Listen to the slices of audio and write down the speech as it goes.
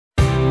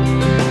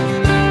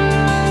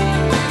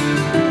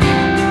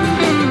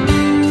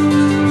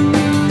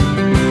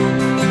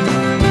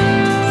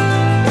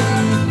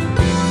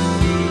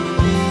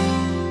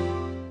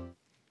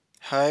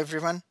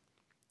everyone.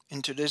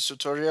 In today's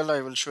tutorial,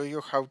 I will show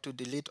you how to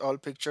delete all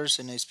pictures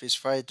in a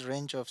specified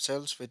range of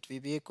cells with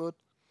VBA code.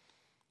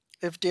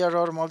 If there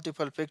are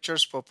multiple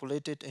pictures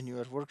populated in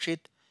your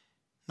worksheet,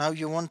 now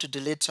you want to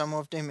delete some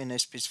of them in a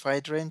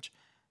specified range.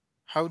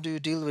 How do you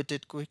deal with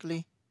it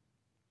quickly?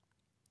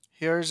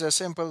 Here is a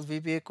simple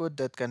VBA code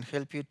that can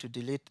help you to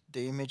delete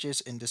the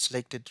images in the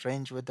selected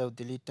range without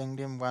deleting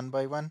them one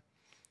by one.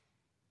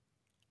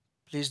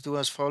 Please do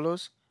as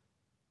follows.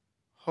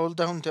 Hold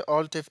down the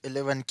Alt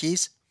F11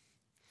 keys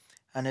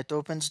and it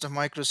opens the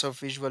Microsoft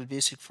Visual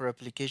Basic for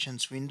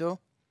Applications window.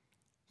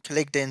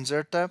 Click the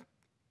Insert tab,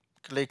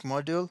 click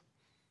Module,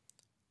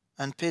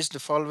 and paste the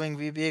following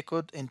VBA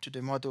code into the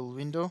module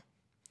window.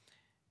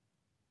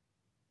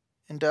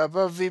 In the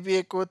above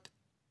VBA code,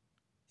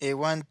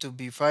 A1 to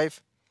B5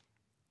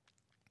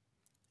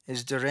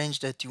 is the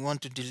range that you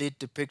want to delete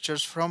the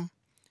pictures from.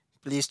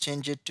 Please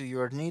change it to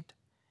your need.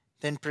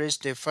 Then press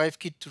the F5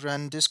 key to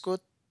run this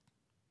code.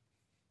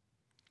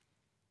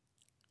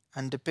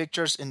 And the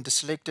pictures in the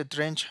selected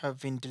range have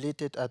been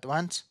deleted at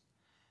once.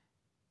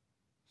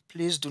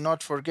 Please do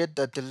not forget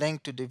that the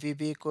link to the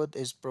VBA code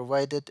is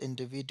provided in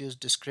the video's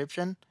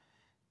description.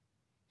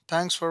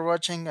 Thanks for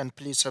watching and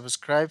please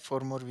subscribe for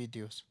more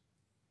videos.